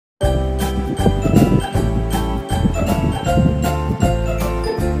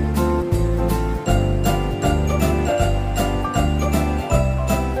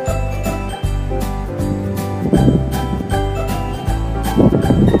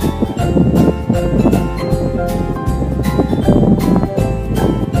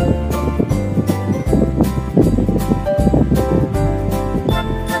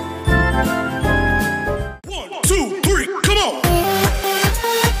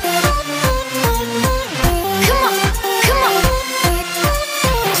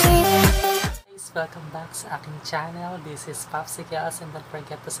Welcome back sa aking channel. This is PAPSY KELS, and don't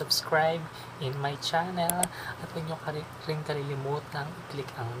forget to subscribe in my channel. At huwag nyo rin kalilimutang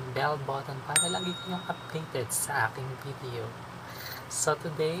i-click ang bell button para lagi kayong updated sa aking video. So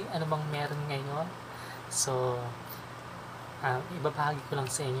today, ano bang meron ngayon? So, ibabahagi ko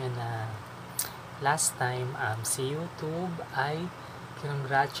lang sa inyo na last time si YouTube ay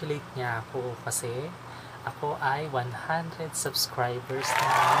congratulate niya ako kasi ako ay 100 subscribers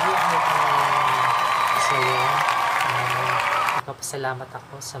na. So yun, nagpapasalamat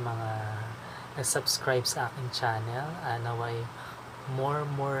ako sa mga nag-subscribe sa aking channel. Naway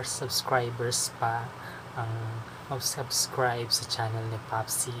more subscribers pa ang mag-subscribe sa channel ni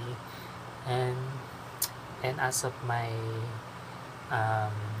Papsy. And as of my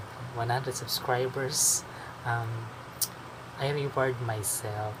 100 subscribers, I reward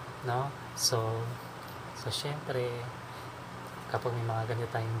myself, no? So syempre, kapag may mga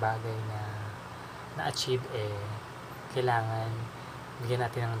ganito tayong bagay na-achieve, kailangan bigyan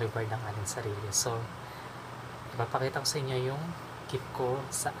natin ng reward ng ating sarili. So, ipapakita ko sa inyo yung gift ko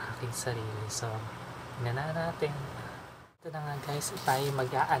sa aking sarili. So, hinana natin. Ito na nga guys, tayo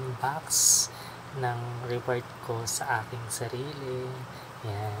mag-unbox ng reward ko sa aking sarili.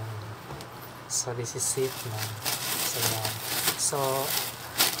 Yan. So, this is it na. So, yan. So,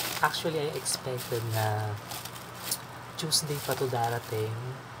 actually, I expected na Tuesday pa to darating,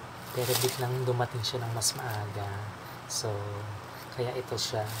 pero biglang dumating siya ng mas maaga. So, kaya ito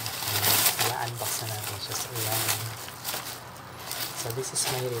siya. I-unbox na natin siya. So, ayan. So, this is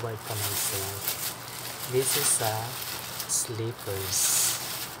my reward for myself. This is slippers.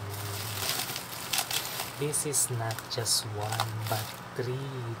 This is not just one, but 3,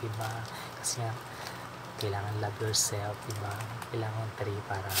 diba? Kasi nga, kailangan love yourself, diba? Kailangan 3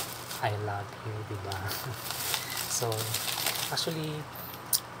 para I love you, diba? So, actually,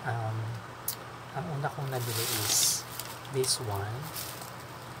 ang una kong nabili is this one.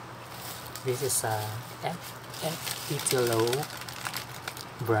 This is a FPTLO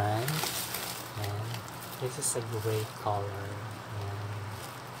brand, and this is a gray color. And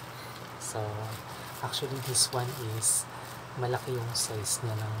so, actually, this one is malaki yung size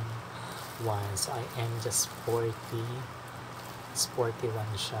niya ng 1. So, I am just 40. It's 41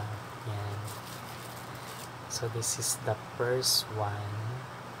 siya. Yan. So, this is the first one.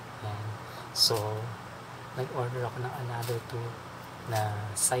 Yan. So, nag-order ako ng another 2 na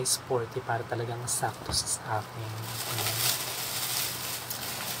size 40 para talagang sakto sa akin. Yan.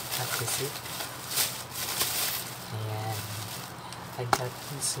 That is it. Ayan. I got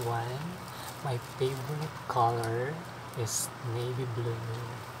this one. My favorite color is navy blue.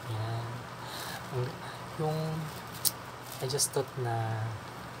 Yan. Yung I just thought na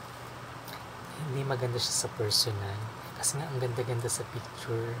hindi maganda siya sa personal kasi nga ang ganda-ganda sa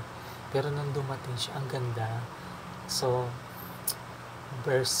picture, pero nung dumating siya ang ganda. So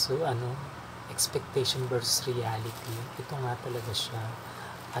expectation versus reality, ito nga talaga siya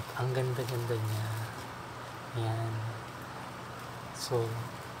at ang ganda-ganda niya. Yan. So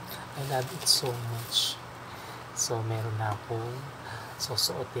I love it so much. So meron na akong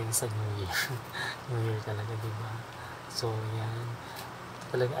susuotin sa New Year. New Year talaga, diba? So, yan.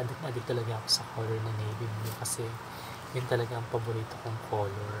 Talaga, addict talaga ako sa color na navy blue kasi yun talaga ang paborito kong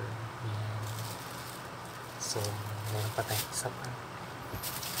color. Yan. So, meron pa tayong isa pa.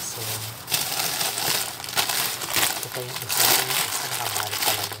 So, ito pa yung isa nakabalik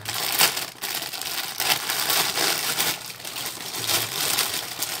talaga.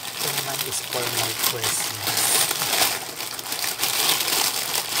 Ito naman is for my Christmas.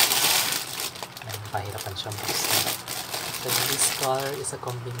 Pahirapan siyang buksan. So, this color is a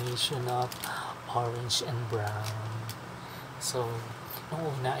combination of orange and brown. So, nung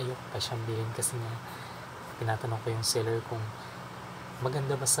una, ayoko pa siyang bilhin kasi nga, tinatanong ko yung seller kung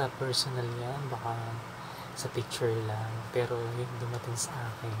maganda ba sa personal yan, baka sa picture lang. Pero yung dumating sa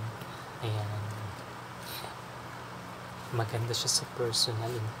akin, ayan, maganda siya sa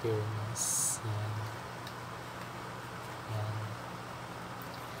personal in fairness. Yan. Yan.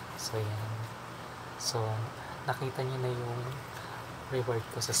 So, yan. So, nakita niyo na yung reward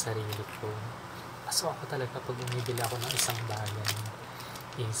ko sa sarili ko. So ako talaga pag bumibili ako ng isang bagay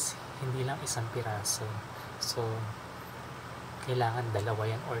is hindi lang isang piraso. So kailangan dalawa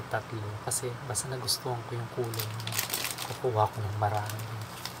yan or tatlo kasi basta nagustuhan ko yung kulay niya, kukuha ko ng marami.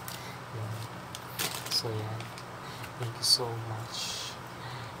 Yan. So yan, thank you so much.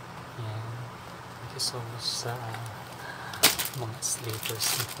 Yan, thank you so much sa mga sleepers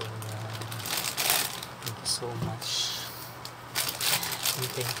nito. Yan, thank you so much. And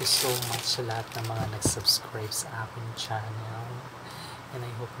thank you so much sa lahat ng mga nag-subscribe sa aking channel. And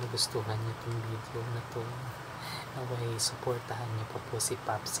I hope nagustuhan niyo itong video na to. Naway, supportahan niyo pa po si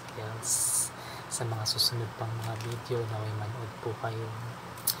PAPSY KELS sa mga susunod pang mga video. Naway, manood po kayo.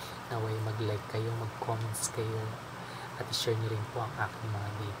 Naway, mag-like kayo, mag-comments kayo. At i-share niyo rin po ang aking mga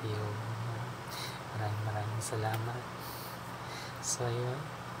video. Maraming salamat. So, yun.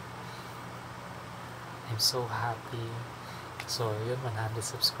 I'm so happy. So, yun, 100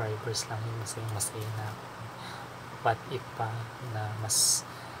 subscribers lang yun. Masaya na ako. But if pa na mas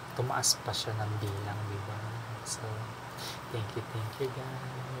tumaas pa siya ng bilang, diba? So, thank you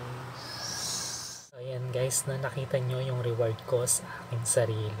guys. So, ayan guys, na nakita nyo yung reward ko sa aking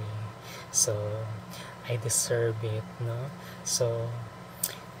sarili. So, I deserve it, no? So,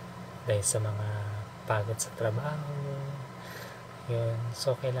 dahil sa mga pagod sa trabaho, yun.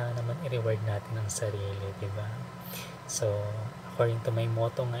 So, kailangan naman i-reward natin ang sarili, diba? So, according to my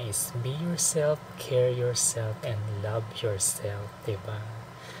motto nga is, be yourself, care yourself, and love yourself, diba?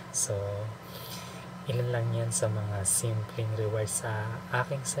 So, ilan lang yan sa mga simpleng rewards sa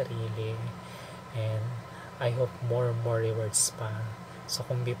aking sarili, and I hope more rewards pa. So,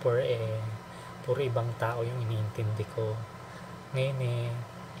 kung before puro ibang tao yung iniintindi ko, ngayon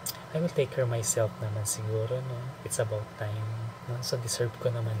I will take care of myself naman siguro, no? It's about time, no? So, deserve ko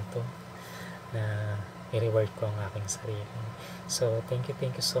naman to na i-reward ko ang aking sarili. So, thank you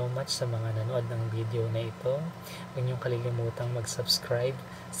so much sa mga nanood ng video na ito. Huwag niyong kalilimutang mag-subscribe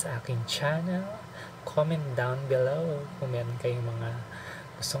sa aking channel. Comment down below kung meron kayong mga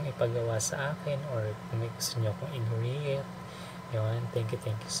gustong ipagawa sa akin or kung may gusto niyo akong i-read. Yun, thank you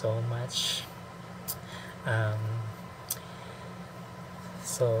so much.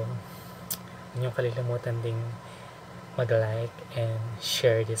 So, huwag niyong kalilimutan ding mag-like and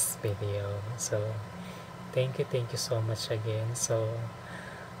share this video. So, thank you so much again. So,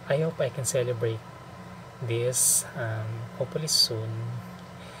 I hope I can celebrate this hopefully soon.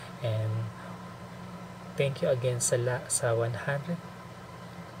 And thank you again sa 100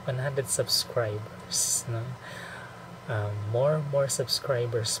 subscribers, no? More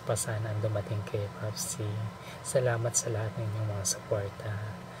subscribers pa sana ang dumating kay Papsy. Salamat sa lahat ng inyong mga suporta.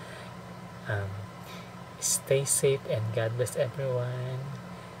 Stay safe and God bless everyone.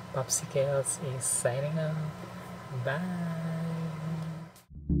 PAPSY KELS is signing out. Bye!